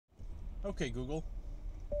Okay, Google.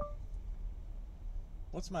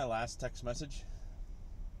 What's my last text message?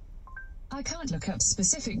 I can't look up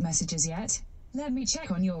specific messages yet. Let me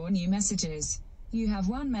check on your new messages. You have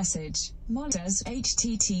one message. Moldes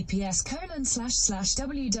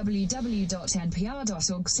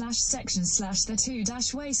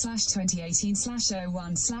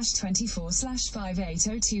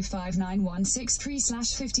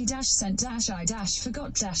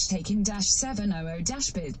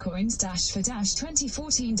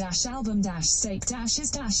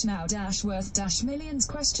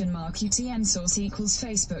coins-for-dash-UTM source equals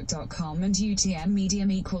facebook.com and UTM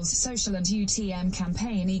medium equals social and UTM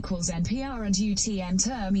campaign equals NPR and UTM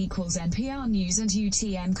term equals NPR news and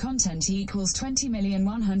UTM content equals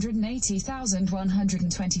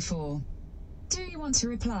 20,180,124. Do you want to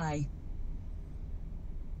reply?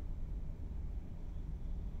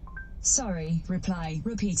 Sorry, reply,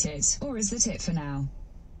 repeat it, or is that it for now?